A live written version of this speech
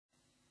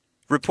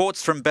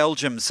Reports from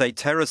Belgium say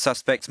terror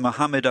suspect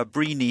Mohamed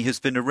Abrini has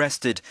been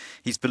arrested.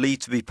 He's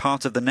believed to be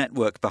part of the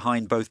network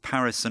behind both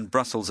Paris and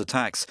Brussels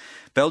attacks.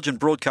 Belgian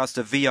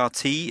broadcaster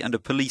VRT and a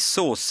police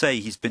source say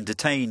he's been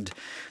detained.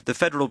 The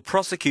Federal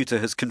Prosecutor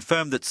has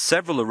confirmed that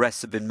several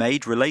arrests have been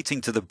made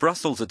relating to the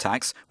Brussels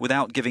attacks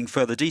without giving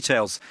further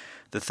details.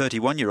 The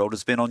 31-year-old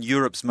has been on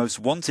Europe's most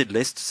wanted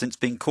list since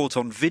being caught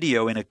on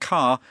video in a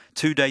car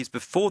 2 days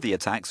before the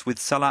attacks with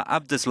Salah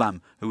Abdeslam,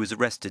 who was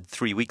arrested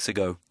 3 weeks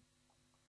ago.